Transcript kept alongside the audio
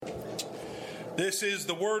This is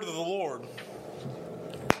the word of the Lord.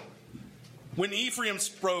 When Ephraim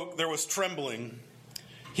spoke, there was trembling.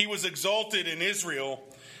 He was exalted in Israel,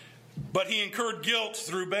 but he incurred guilt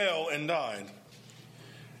through Baal and died.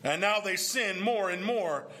 And now they sin more and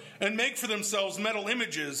more, and make for themselves metal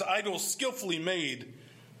images, idols skillfully made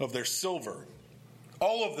of their silver,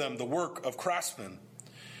 all of them the work of craftsmen.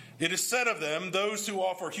 It is said of them, those who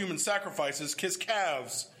offer human sacrifices kiss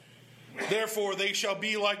calves. Therefore they shall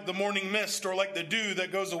be like the morning mist, or like the dew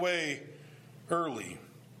that goes away early,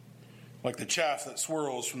 like the chaff that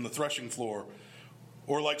swirls from the threshing floor,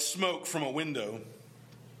 or like smoke from a window.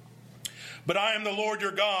 But I am the Lord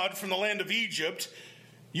your God from the land of Egypt.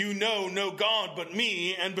 You know no God but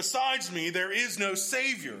me, and besides me there is no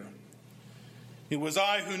Savior. It was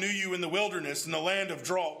I who knew you in the wilderness, in the land of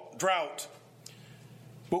drought.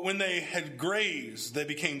 But when they had grazed, they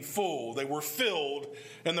became full. They were filled,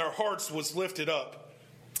 and their hearts was lifted up.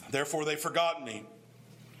 Therefore they forgot me.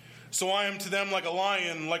 So I am to them like a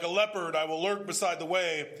lion, like a leopard. I will lurk beside the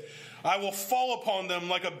way. I will fall upon them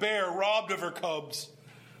like a bear robbed of her cubs.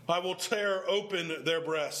 I will tear open their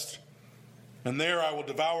breast, and there I will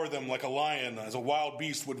devour them like a lion, as a wild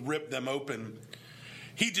beast would rip them open.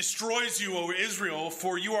 He destroys you, O Israel,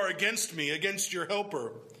 for you are against me, against your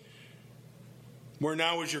helper. Where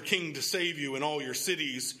now is your king to save you in all your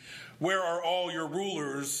cities? Where are all your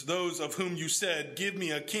rulers, those of whom you said, give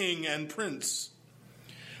me a king and prince?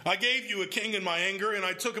 I gave you a king in my anger, and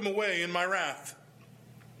I took him away in my wrath.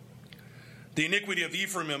 The iniquity of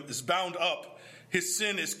Ephraim is bound up. His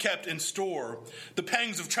sin is kept in store. The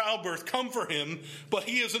pangs of childbirth come for him, but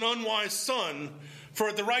he is an unwise son, for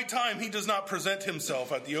at the right time he does not present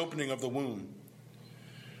himself at the opening of the womb.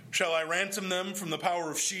 Shall I ransom them from the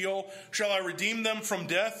power of Sheol? Shall I redeem them from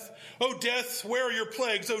death? O death, where are your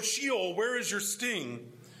plagues? O Sheol, where is your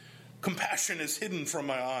sting? Compassion is hidden from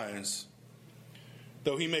my eyes.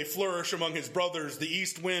 Though he may flourish among his brothers, the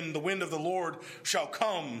east wind, the wind of the Lord, shall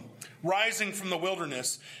come, rising from the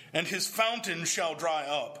wilderness, and his fountain shall dry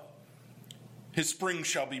up. His spring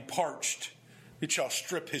shall be parched. It shall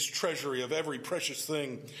strip his treasury of every precious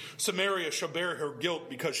thing. Samaria shall bear her guilt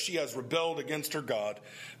because she has rebelled against her God.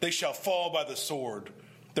 They shall fall by the sword.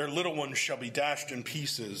 Their little ones shall be dashed in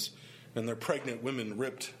pieces, and their pregnant women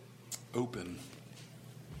ripped open.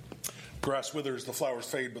 Grass withers, the flowers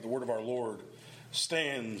fade, but the word of our Lord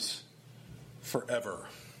stands forever.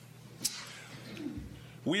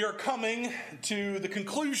 We are coming to the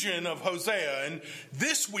conclusion of Hosea, and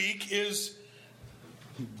this week is,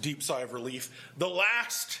 deep sigh of relief, the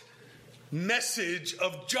last message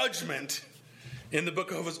of judgment in the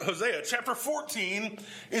book of Hosea. Chapter 14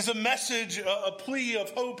 is a message, a plea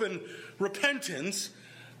of hope and repentance,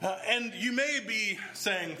 and you may be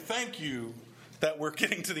saying, thank you that we're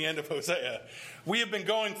getting to the end of Hosea. We have been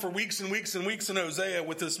going for weeks and weeks and weeks in Hosea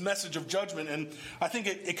with this message of judgment, and I think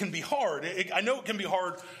it can be hard. I know it can be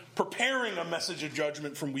hard preparing a message of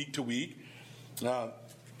judgment from week to week.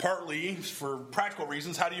 Partly for practical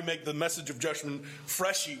reasons, how do you make the message of judgment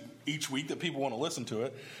fresh each week that people want to listen to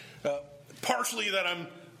it? Partially that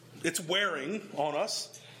it's wearing on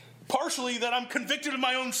us. Partially that I'm convicted of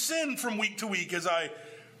my own sin from week to week as I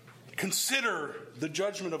consider the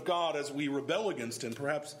judgment of God as we rebel against him.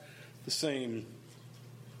 Perhaps the same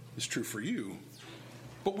is true for you.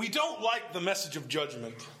 But we don't like the message of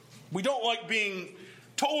judgment. We don't like being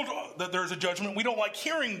told that there's a judgment. We don't like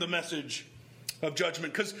hearing the message of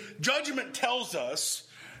judgment, because judgment tells us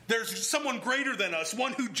there's someone greater than us,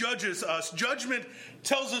 one who judges us. Judgment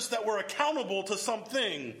tells us that we're accountable to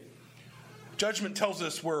something. Judgment tells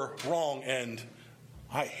us we're wrong, and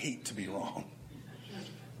I hate to be wrong.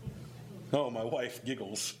 Oh, my wife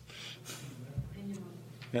giggles.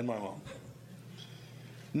 And my mom.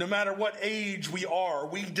 No matter what age we are,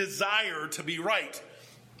 we desire to be right.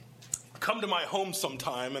 Come to my home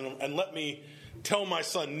sometime and let me tell my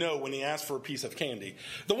son no when he asks for a piece of candy.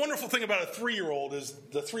 The wonderful thing about a 3-year-old is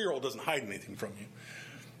the 3-year-old doesn't hide anything from you.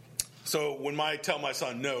 So when I tell my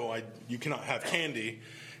son no, you cannot have candy,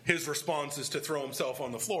 his response is to throw himself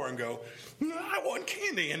on the floor and go, I want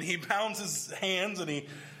candy. And he pounds his hands and he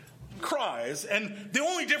cries. And the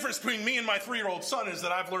only difference between me and my 3-year-old son is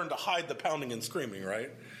that I've learned to hide the pounding and screaming, right?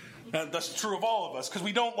 And that's true of all of us, because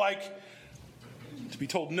we don't like to be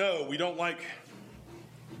told no. We don't like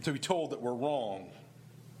to be told that we're wrong.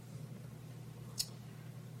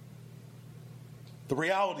 The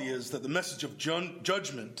reality is that the message of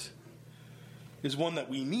judgment is one that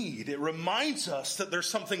we need. It reminds us that there's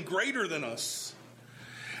something greater than us.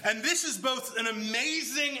 And this is both an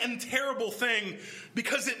amazing and terrible thing,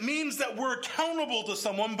 because it means that we're accountable to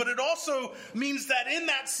someone, but it also means that in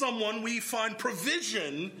that someone we find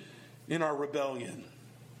provision in our rebellion.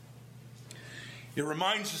 It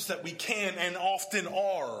reminds us that we can and often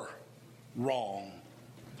are wrong.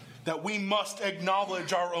 That we must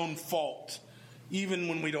acknowledge our own fault, even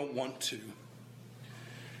when we don't want to.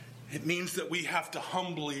 It means that we have to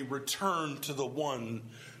humbly return to the one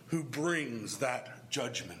who brings that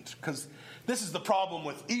judgment. Because this is the problem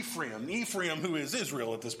with Ephraim. Ephraim, who is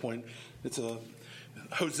Israel at this point.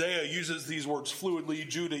 Hosea uses these words fluidly: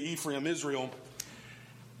 Judah, Ephraim, Israel.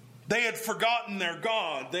 They had forgotten their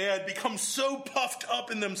God. They had become so puffed up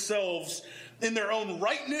in themselves, in their own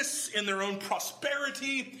rightness, in their own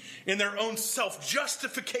prosperity, in their own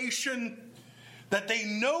self-justification, that they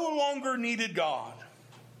no longer needed God.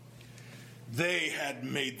 They had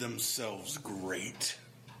made themselves great.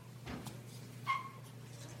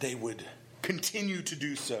 They would continue to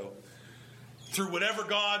do so through whatever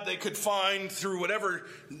God they could find, through whatever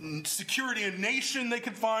security and nation they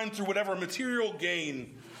could find, through whatever material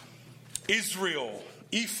gain. Israel,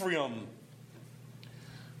 Ephraim,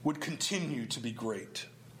 would continue to be great.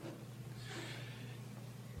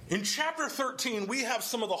 In chapter 13, we have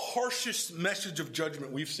some of the harshest message of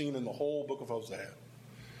judgment we've seen in the whole book of Hosea.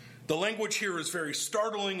 The language here is very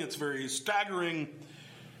startling, it's very staggering,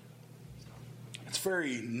 it's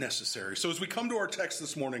very necessary. So as we come to our text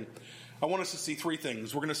this morning, I want us to see three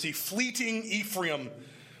things. We're going to see fleeting Ephraim,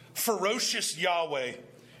 ferocious Yahweh,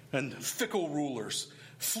 and fickle rulers.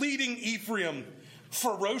 Fleeting Ephraim,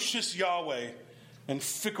 ferocious Yahweh, and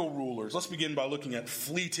fickle rulers. Let's begin by looking at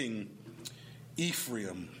fleeting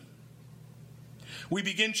Ephraim. We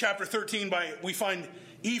begin chapter 13 we find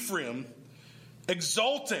Ephraim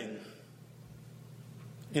exulting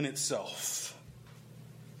in itself.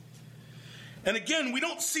 And again, we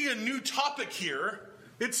don't see a new topic here.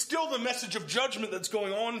 It's still the message of judgment that's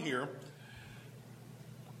going on here.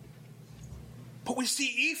 But we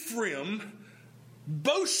see Ephraim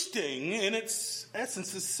boasting in its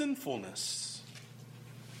essence, its sinfulness.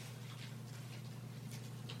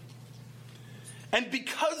 And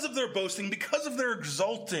because of their boasting, because of their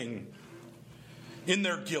exulting in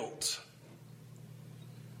their guilt,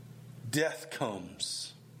 death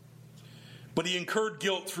comes. But he incurred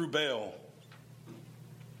guilt through Baal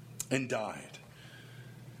and died.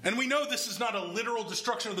 And we know this is not a literal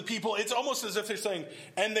destruction of the people. It's almost as if they're saying,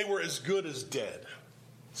 and they were as good as dead.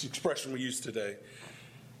 It's the expression we use today.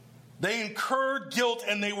 They incurred guilt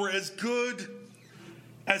and they were as good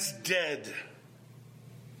as dead.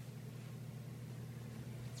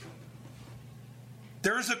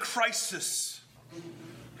 There is a crisis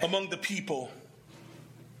among the people.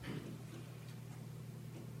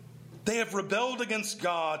 They have rebelled against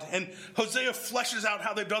God, and Hosea fleshes out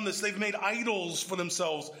how they've done this. They've made idols for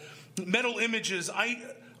themselves, metal images,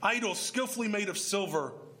 idols skillfully made of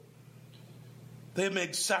silver. They have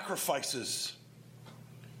made sacrifices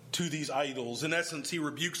to these idols. In essence, he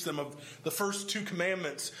rebukes them of the first two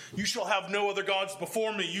commandments. You shall have no other gods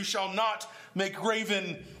before me. You shall not make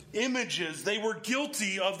graven images. They were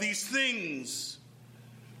guilty of these things.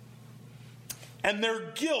 And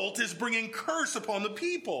their guilt is bringing curse upon the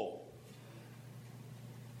people.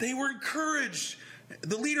 They were encouraged.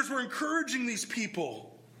 The leaders were encouraging these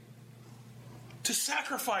people to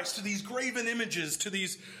sacrifice to these graven images, to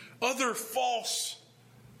these other false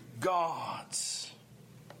gods.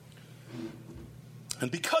 And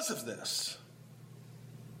because of this,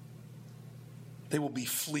 they will be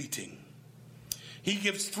fleeting. He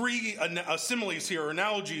gives three similes here, or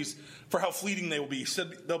analogies, for how fleeting they will be. He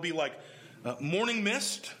said they'll be like morning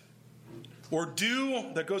mist, or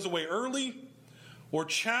dew that goes away early, or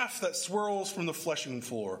chaff that swirls from the threshing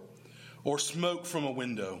floor, or smoke from a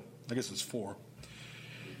window. I guess it's 4.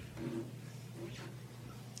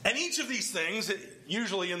 And each of these things,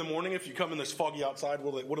 usually in the morning, if you come in this foggy outside,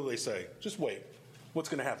 what do they say? Just wait. What's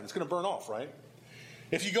going to happen? It's going to burn off, right?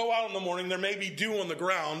 If you go out in the morning, there may be dew on the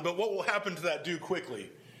ground, but what will happen to that dew quickly?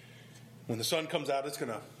 When the sun comes out, it's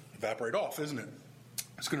going to evaporate off, isn't it?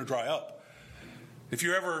 It's going to dry up. If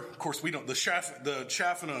you ever, of course, we don't. The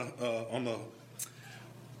chaff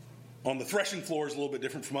on the threshing floor is a little bit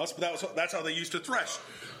different from us, but that's how they used to thresh.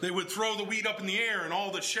 They would throw the wheat up in the air, and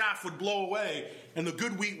all the chaff would blow away, and the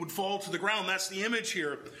good wheat would fall to the ground. That's the image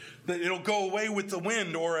here, that it'll go away with the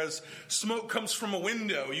wind, or as smoke comes from a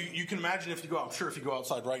window. You can imagine if you go out. I'm sure if you go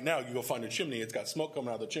outside right now, you go find a chimney. It's got smoke coming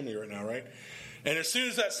out of the chimney right now, right? And as soon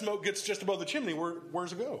as that smoke gets just above the chimney,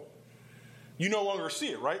 where's it go? You no longer see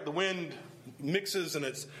it, right? The wind mixes and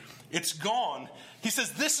it's gone. He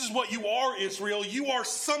says, this is what you are, Israel. You are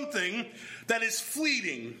something that is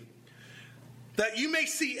fleeting, that you may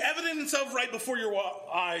see evidence of right before your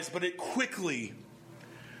eyes, but it quickly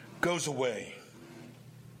goes away.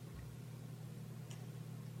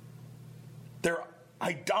 their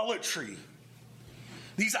idolatry.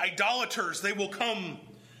 These idolaters, they will come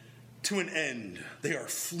to an end. They are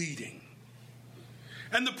fleeting.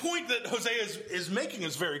 And the point that Hosea is making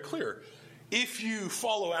is very clear. If you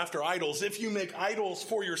follow after idols, if you make idols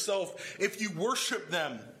for yourself, if you worship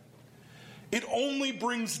them, it only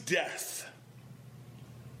brings death.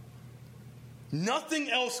 Nothing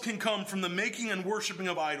else can come from the making and worshiping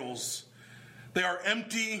of idols. They are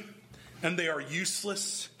empty and they are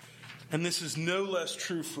useless. And this is no less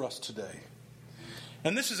true for us today.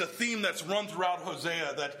 And this is a theme that's run throughout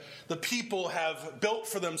Hosea, that the people have built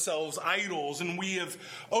for themselves idols. And we have,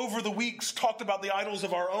 over the weeks, talked about the idols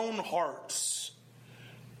of our own hearts.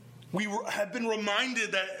 We have been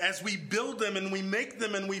reminded that as we build them and we make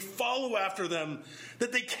them and we follow after them,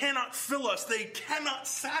 that they cannot fill us, they cannot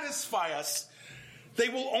satisfy us. They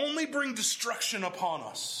will only bring destruction upon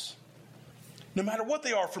us. No matter what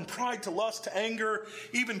they are, from pride to lust to anger,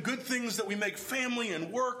 even good things that we make, family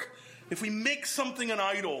and work, if we make something an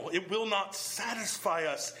idol, it will not satisfy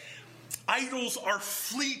us. Idols are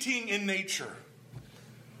fleeting in nature.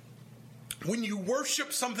 When you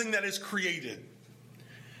worship something that is created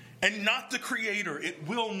and not the creator, it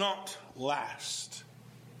will not last.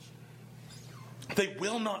 They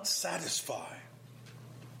will not satisfy.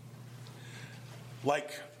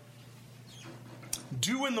 Like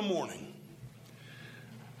dew in the morning,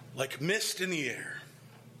 like mist in the air,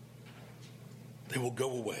 they will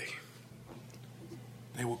go away.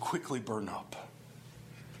 They will quickly burn up.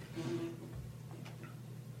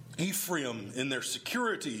 Ephraim, in their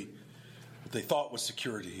security, what they thought was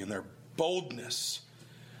security, in their boldness,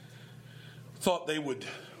 thought they would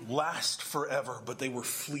last forever, but they were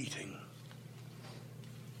fleeting.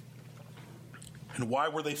 And why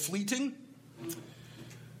were they fleeting?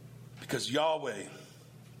 Because Yahweh,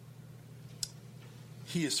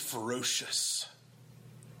 He is ferocious.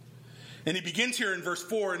 And he begins here in verse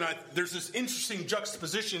 4, and there's this interesting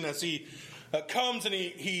juxtaposition as he comes and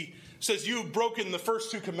he says, you've broken the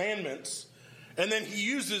first two commandments. And then he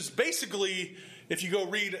uses, basically, if you go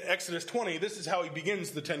read Exodus 20, this is how he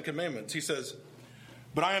begins the 10 commandments. He says,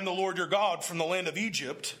 but I am the Lord your God from the land of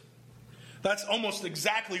Egypt. That's almost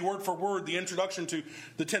exactly word for word the introduction to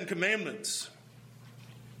the 10 commandments.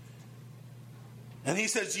 And he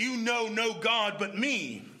says, you know no God but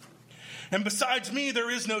me. And besides me,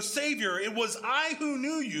 there is no Savior. It was I who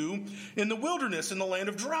knew you in the wilderness, in the land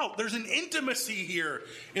of drought. There's an intimacy here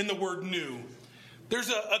in the word knew. There's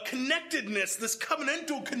a connectedness, this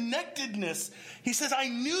covenantal connectedness. He says, I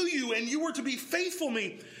knew you and you were to be faithful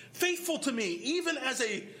to me, even as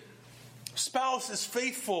a spouse is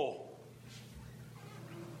faithful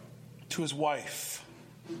to his wife.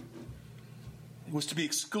 It was to be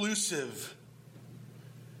exclusive.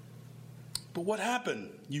 But what happened?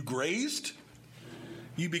 You grazed,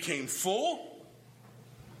 you became full,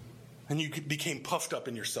 and you became puffed up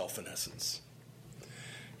in yourself, in essence.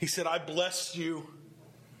 He said, I blessed you.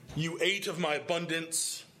 You ate of my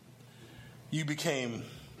abundance. You became,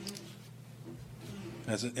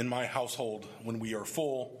 as in my household, when we are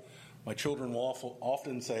full, my children will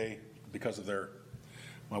often say, because of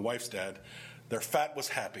my wife's dad, their fat was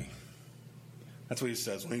happy. That's what he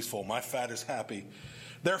says when he's full. My fat is happy.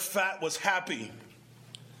 Their fat was happy.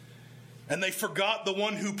 And they forgot the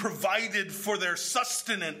one who provided for their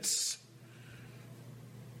sustenance.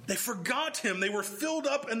 They forgot him. They were filled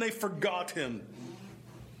up and they forgot him.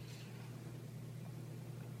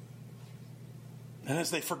 And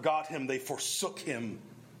as they forgot him, they forsook him.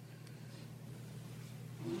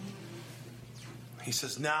 He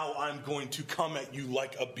says, now I'm going to come at you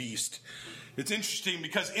like a beast. It's interesting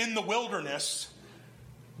because in the wilderness,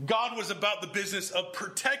 God was about the business of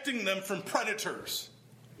protecting them from predators.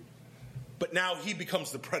 But now he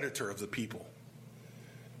becomes the predator of the people.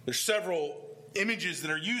 There's several images that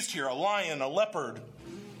are used here. A lion, a leopard.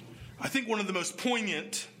 I think one of the most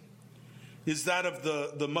poignant is that of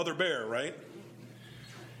the mother bear, right?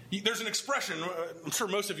 There's an expression, I'm sure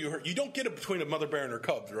most of you heard, you don't get it between a mother bear and her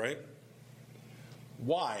cubs, right?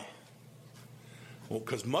 Why? Well,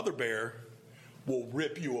 because mother bear will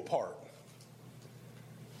rip you apart.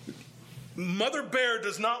 Mother bear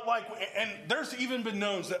does not like, and there's even been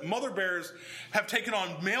known that mother bears have taken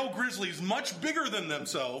on male grizzlies much bigger than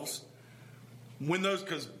themselves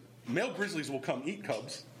because male grizzlies will come eat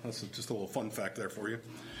cubs. That's just a little fun fact there for you.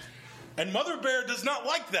 And mother bear does not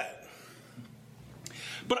like that.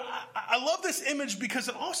 But I love this image because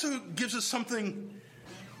it also gives us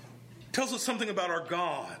tells us something about our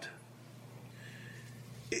God.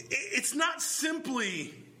 It's not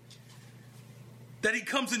simply that he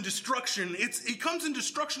comes in destruction. He comes in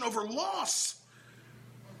destruction over loss.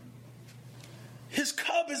 His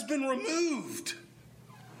cub has been removed.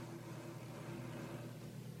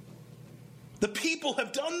 The people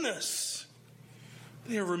have done this.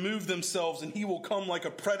 They have removed themselves, and he will come like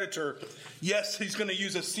a predator. Yes, he's going to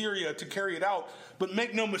use Assyria to carry it out, but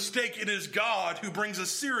make no mistake, it is God who brings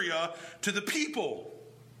Assyria to the people.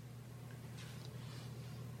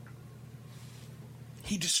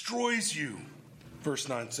 He destroys you, verse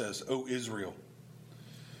 9 says, O Israel.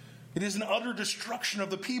 It is an utter destruction of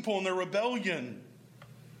the people and their rebellion.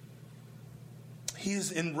 He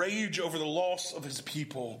is enraged over the loss of his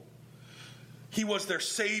people. He was their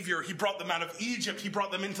savior. He brought them out of Egypt. He brought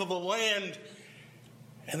them into the land.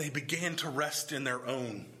 And they began to rest in their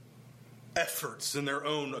own efforts, in their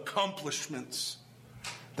own accomplishments.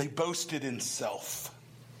 They boasted in self.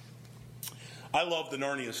 I love the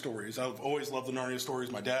Narnia stories. I've always loved the Narnia stories.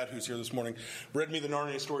 My dad, who's here this morning, read me the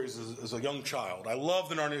Narnia stories as a young child. I love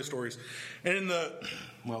the Narnia stories. And in the,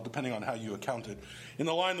 well, depending on how you account it, in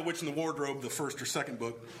The Lion, the Witch, and the Wardrobe, the first or second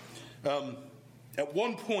book, at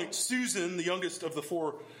one point, Susan, the youngest of the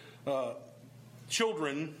four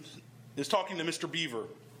children, is talking to Mr. Beaver.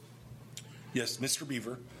 Yes, Mr.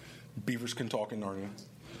 Beaver. Beavers can talk in Narnia.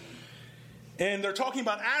 And they're talking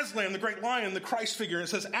about Aslan, the great lion, the Christ figure. And it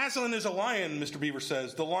says, Aslan is a lion, Mr. Beaver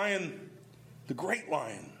says. The lion, the great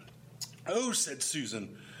lion. Oh, said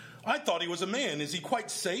Susan, I thought he was a man. Is he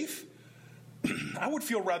quite safe? I would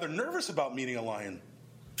feel rather nervous about meeting a lion.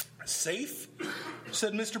 Safe?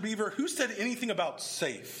 Said Mr. Beaver. Who said anything about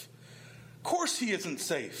safe? Of course he isn't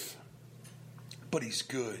safe. But he's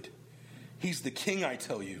good. He's the king, I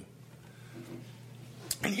tell you.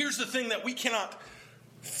 And here's the thing that we cannot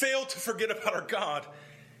fail to forget about our God.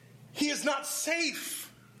 He is not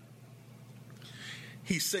safe.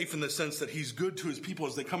 He's safe in the sense that he's good to his people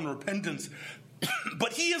as they come in repentance.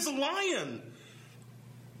 But he is a lion.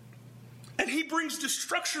 And he brings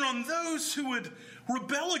destruction on those who would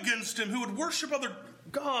rebel against him, who would worship other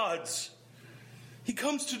gods. He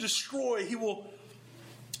comes to destroy. He will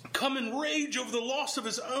come in rage over the loss of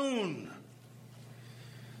his own.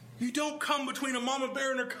 You don't come between a mama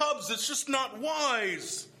bear and her cubs. It's just not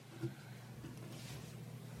wise.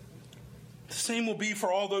 The same will be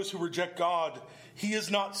for all those who reject God. He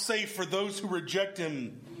is not safe for those who reject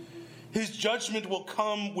him. His judgment will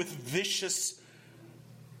come with vicious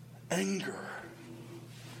anger.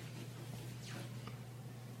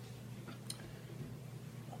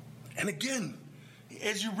 And again,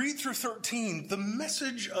 as you read through 13, the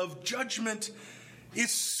message of judgment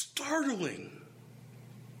is startling.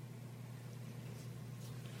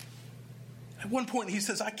 At one point he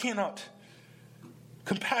says, I cannot.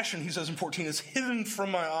 Compassion, he says in 14, is hidden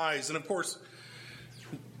from my eyes. And of course,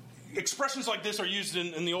 expressions like this are used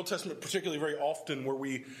in the Old Testament particularly very often, where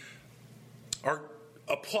we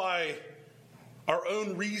apply our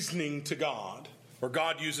own reasoning to God, or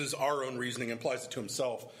God uses our own reasoning and applies it to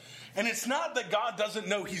himself. And it's not that God doesn't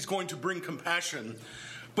know he's going to bring compassion,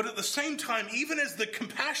 but at the same time, even as the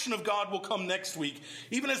compassion of God will come next week,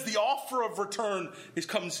 even as the offer of return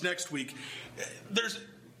comes next week, there's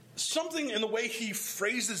something in the way he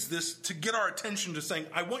phrases this to get our attention to saying,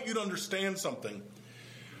 I want you to understand something.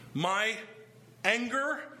 My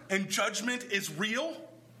anger and judgment is real.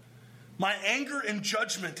 My anger and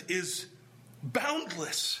judgment is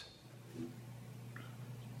boundless.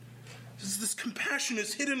 This compassion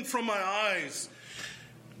is hidden from my eyes.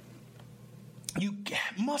 You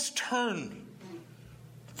must turn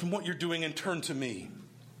from what you're doing and turn to me.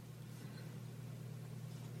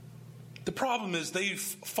 The problem is they've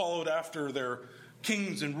followed after their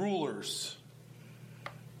kings and rulers.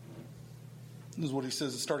 This is what he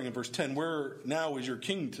says starting in verse 10. Where now is your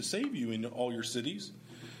king to save you in all your cities?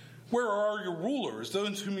 Where are your rulers,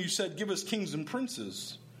 those whom you said, give us kings and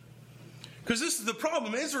princes? Because this is the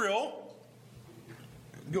problem. Israel,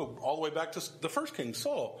 go all the way back to the first king,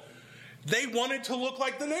 Saul. They wanted to look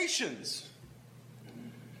like the nations.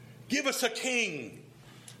 Give us a king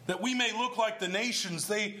that we may look like the nations.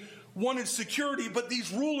 They wanted security, but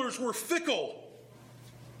these rulers were fickle.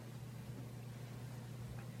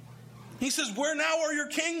 He says, where now are your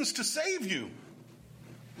kings to save you?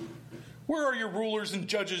 Where are your rulers and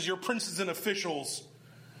judges, your princes and officials?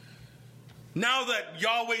 Now that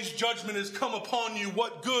Yahweh's judgment has come upon you,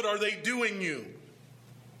 what good are they doing you?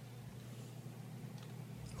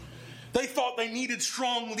 They thought they needed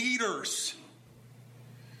strong leaders.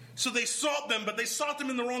 So they sought them, but they sought them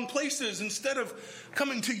in the wrong places. Instead of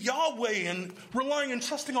coming to Yahweh and relying and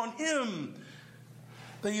trusting on him,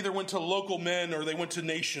 they either went to local men or they went to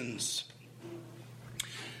nations.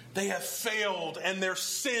 They have failed, and their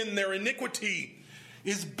sin, their iniquity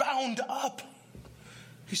is bound up.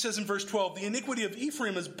 He says in verse 12, the iniquity of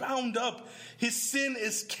Ephraim is bound up. His sin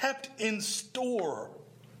is kept in store.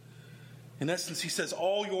 In essence, he says,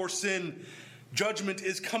 all your sin, judgment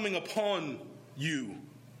is coming upon you. And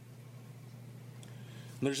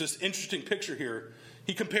there's this interesting picture here.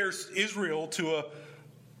 He compares Israel to a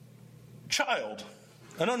child,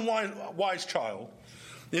 an unwise child.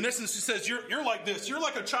 In essence, he says, you're like this. You're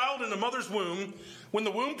like a child in a mother's womb. When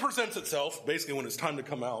the womb presents itself, basically when it's time to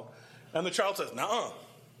come out, and the child says, nuh-uh.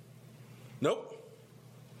 Nope.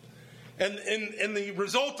 And the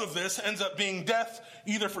result of this ends up being death,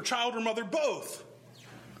 either for child or mother, both.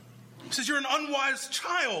 He says, you're an unwise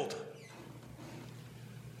child.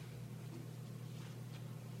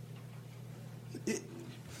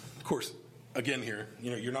 Of course, again here,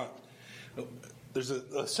 you're not... There's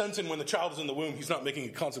a sense in when the child is in the womb, he's not making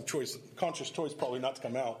a conscious choice probably not to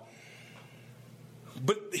come out.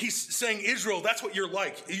 But he's saying, Israel, that's what you're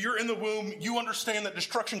like. You're in the womb. You understand that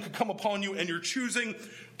destruction could come upon you, and you're choosing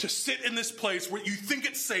to sit in this place where you think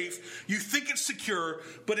it's safe, you think it's secure,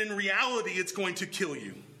 but in reality, it's going to kill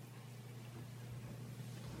you.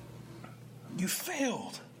 You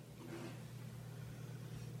failed.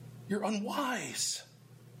 You're unwise.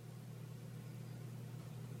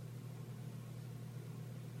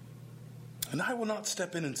 And I will not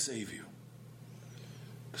step in and save you,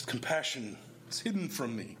 because compassion is hidden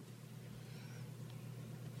from me.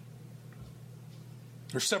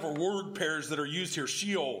 There's several word pairs that are used here: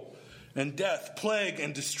 Sheol and death, plague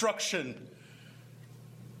and destruction,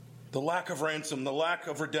 the lack of ransom, the lack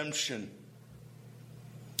of redemption.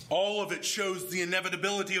 All of it shows the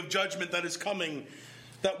inevitability of judgment that is coming,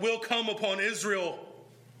 that will come upon Israel.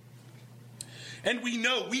 And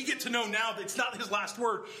we get to know now that it's not his last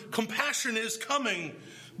word. Compassion is coming.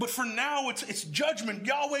 But for now, it's judgment.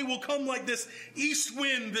 Yahweh will come like this east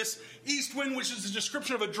wind, which is a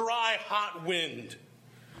description of a dry, hot wind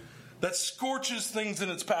that scorches things in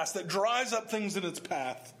its path, that dries up things in its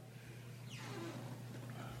path.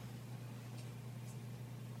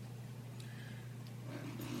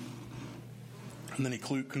 And then he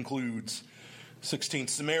concludes, 16,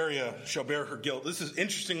 Samaria shall bear her guilt. This is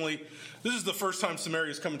the first time Samaria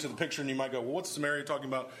is coming to the picture, and you might go, well, what's Samaria talking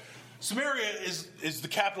about? Samaria is the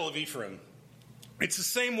capital of Ephraim. It's the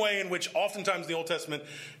same way in which oftentimes in the Old Testament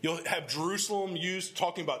you'll have Jerusalem used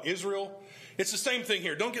talking about Israel. It's the same thing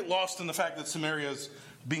here. Don't get lost in the fact that Samaria is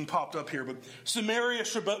being popped up here. But Samaria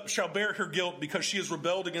shall bear her guilt because she has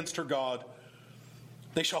rebelled against her God.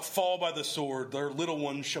 They shall fall by the sword. Their little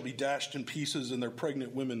ones shall be dashed in pieces, and their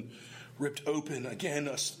pregnant women ripped open. Again,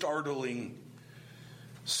 a startling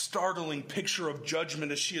picture of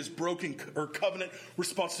judgment as she has broken her covenant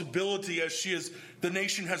responsibility, as the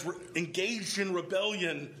nation has engaged in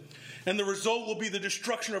rebellion. And the result will be the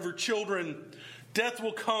destruction of her children. Death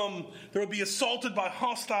will come. They will be assaulted by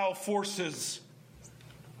hostile forces.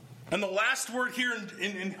 And the last word here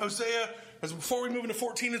in Hosea, as before we move into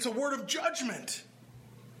 14, it's a word of judgment.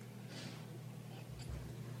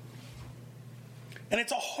 And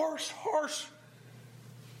it's a harsh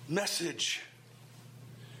message.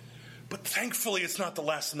 But thankfully, it's not the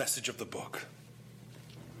last message of the book.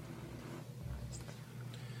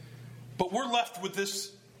 But we're left with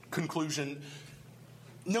this conclusion.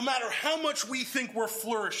 No matter how much we think we're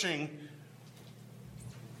flourishing,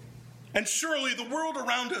 and surely the world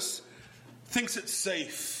around us thinks it's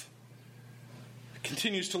safe, it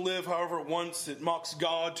continues to live however it wants, it mocks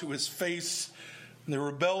God to his face, and they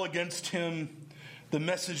rebel against him. The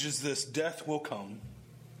message is this: death will come.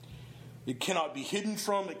 It cannot be hidden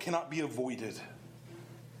from, it cannot be avoided.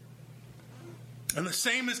 And the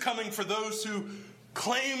same is coming for those who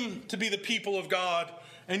claim to be the people of God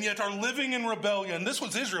and yet are living in rebellion. This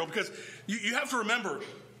was Israel, because you have to remember,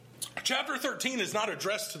 chapter 13 is not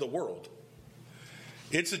addressed to the world.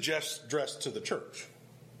 It's addressed to the church.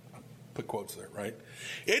 Put quotes there, right?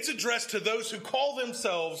 It's addressed to those who call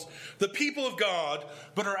themselves the people of God,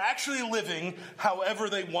 but are actually living however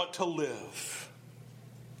they want to live.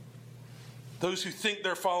 Those who think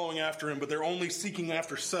they're following after him, but they're only seeking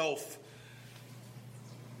after self.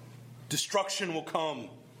 Destruction will come.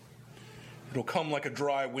 It'll come like a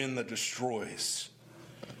dry wind that destroys.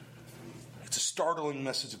 It's a startling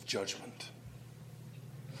message of judgment.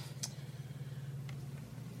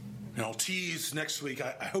 And I'll tease next week.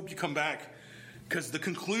 I hope you come back, because the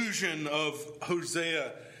conclusion of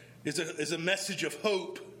Hosea is a message of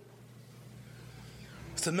hope.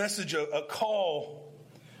 It's a message, a call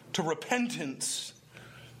to repentance.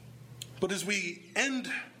 But as we end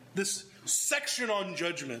this section on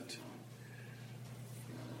judgment,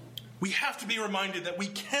 we have to be reminded that we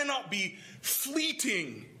cannot be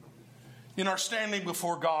fleeting in our standing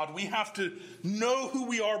before God. We have to know who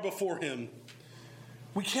we are before him.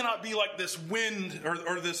 We cannot be like this wind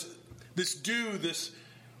or this dew, this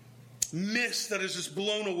mist that is just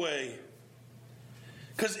blown away.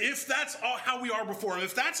 Because if that's how we are before him,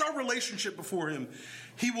 if that's our relationship before him,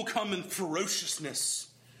 he will come in ferociousness.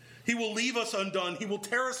 He will leave us undone. He will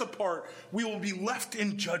tear us apart. We will be left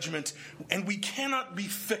in judgment. And we cannot be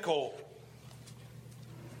fickle.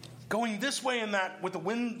 Going this way and that with the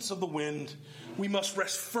winds of the wind, we must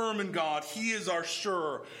rest firm in God. He is our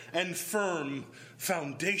sure and firm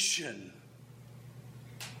foundation.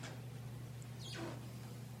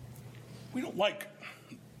 We don't like...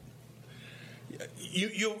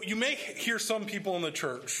 You may hear some people in the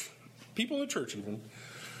church even,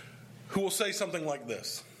 who will say something like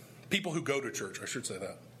this. People who go to church, I should say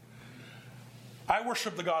that. I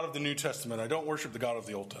worship the God of the New Testament. I don't worship the God of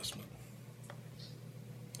the Old Testament.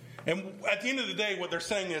 And at the end of the day, what they're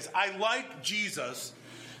saying is, I like Jesus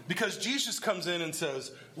because Jesus comes in and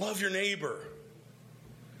says, love your neighbor.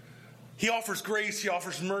 He offers grace. He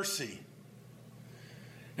offers mercy.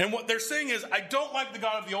 And what they're saying is, I don't like the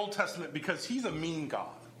God of the Old Testament because he's a mean God.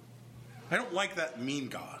 I don't like that mean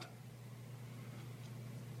God.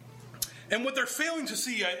 And what they're failing to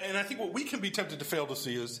see, and I think what we can be tempted to fail to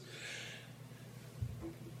see, is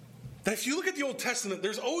that if you look at the Old Testament,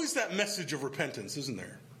 there's always that message of repentance, isn't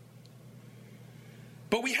there?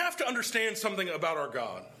 But we have to understand something about our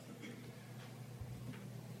God.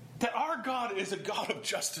 That our God is a God of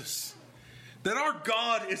justice. That our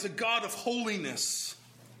God is a God of holiness.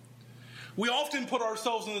 We often put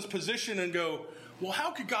ourselves in this position and go, well,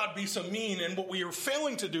 how could God be so mean? And what we are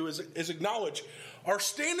failing to do is acknowledge our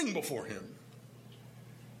standing before him.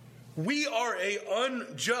 We are an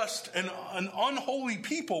unjust and an unholy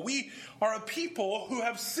people. We are a people who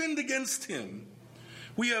have sinned against him.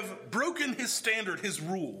 We have broken his standard, his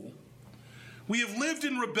rule. We have lived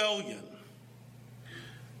in rebellion.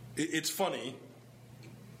 It's funny,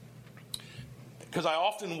 because I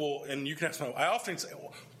often will, and you can ask me, I often say,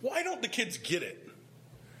 well, why don't the kids get it?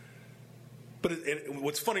 But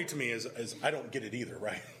what's funny to me is I don't get it either,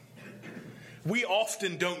 right? We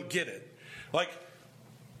often don't get it. Like,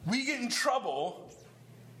 we get in trouble,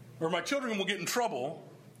 or my children will get in trouble,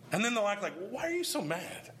 and then they'll act like, well, why are you so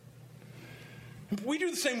mad? We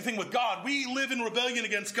do the same thing with God. We live in rebellion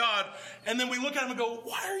against God, and then we look at him and go,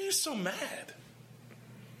 why are you so mad?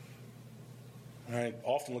 And I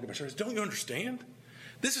often look at my children and say, don't you understand?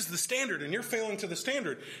 This is the standard, and you're failing to the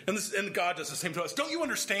standard. And God does the same to us. Don't you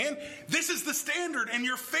understand? This is the standard, and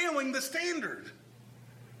you're failing the standard.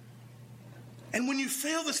 And when you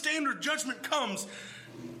fail the standard, judgment comes.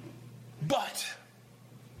 But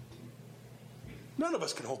none of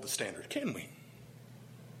us can hold the standard, can we?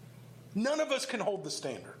 None of us can hold the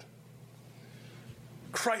standard.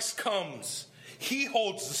 Christ comes. He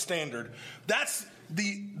holds the standard. That's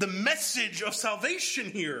the message of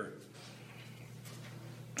salvation here.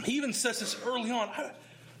 He even says this early on.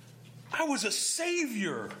 I was a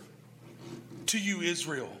savior to you,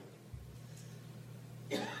 Israel.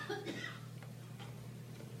 And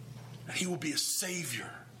he will be a savior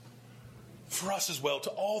for us as well, to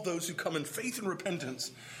all those who come in faith and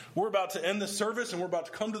repentance. We're about to end this service and we're about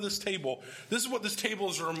to come to this table. This is what this table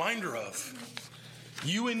is a reminder of.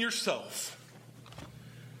 You and yourself.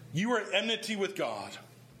 You are at enmity with God.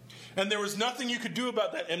 And there was nothing you could do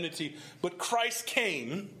about that enmity, but Christ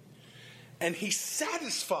came and he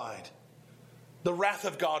satisfied the wrath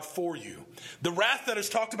of God for you. The wrath that is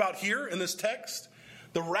talked about here in this text,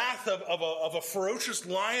 the wrath of a ferocious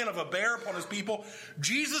lion, of a bear upon his people,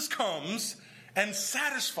 Jesus comes and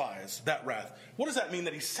satisfies that wrath. What does that mean,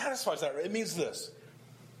 that he satisfies that wrath? It means this.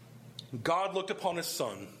 God looked upon his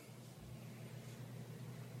son.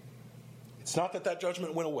 It's not that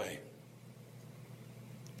judgment went away.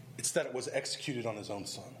 It's that it was executed on his own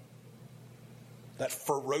son. That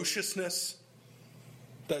ferociousness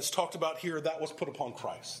that's talked about here, that was put upon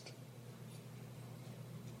Christ.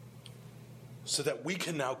 So that we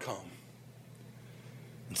can now come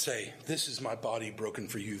and say, this is my body broken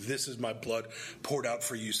for you. This is my blood poured out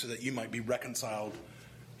for you so that you might be reconciled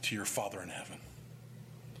to your Father in heaven.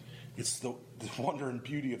 It's the wonder and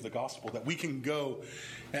beauty of the gospel that we can go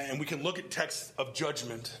and we can look at texts of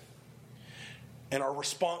judgment, and our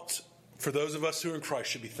response for those of us who are in Christ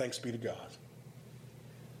should be thanks be to God.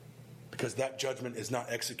 Because that judgment is not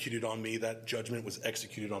executed on me. That judgment was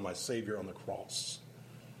executed on my Savior on the cross.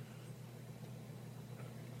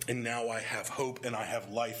 And now I have hope and I have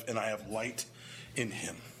life and I have light in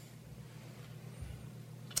him.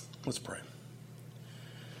 Let's pray.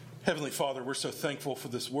 Heavenly Father, we're so thankful for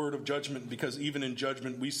this word of judgment, because even in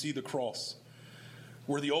judgment we see the cross.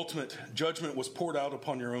 where the ultimate judgment was poured out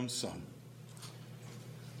upon your own Son.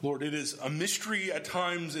 Lord, it is a mystery at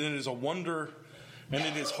times, and it is a wonder, and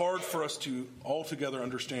it is hard for us to altogether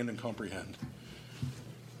understand and comprehend.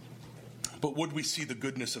 But would we see the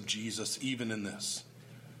goodness of Jesus even in this?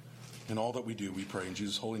 In all that we do, we pray in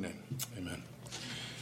Jesus' holy name. Amen.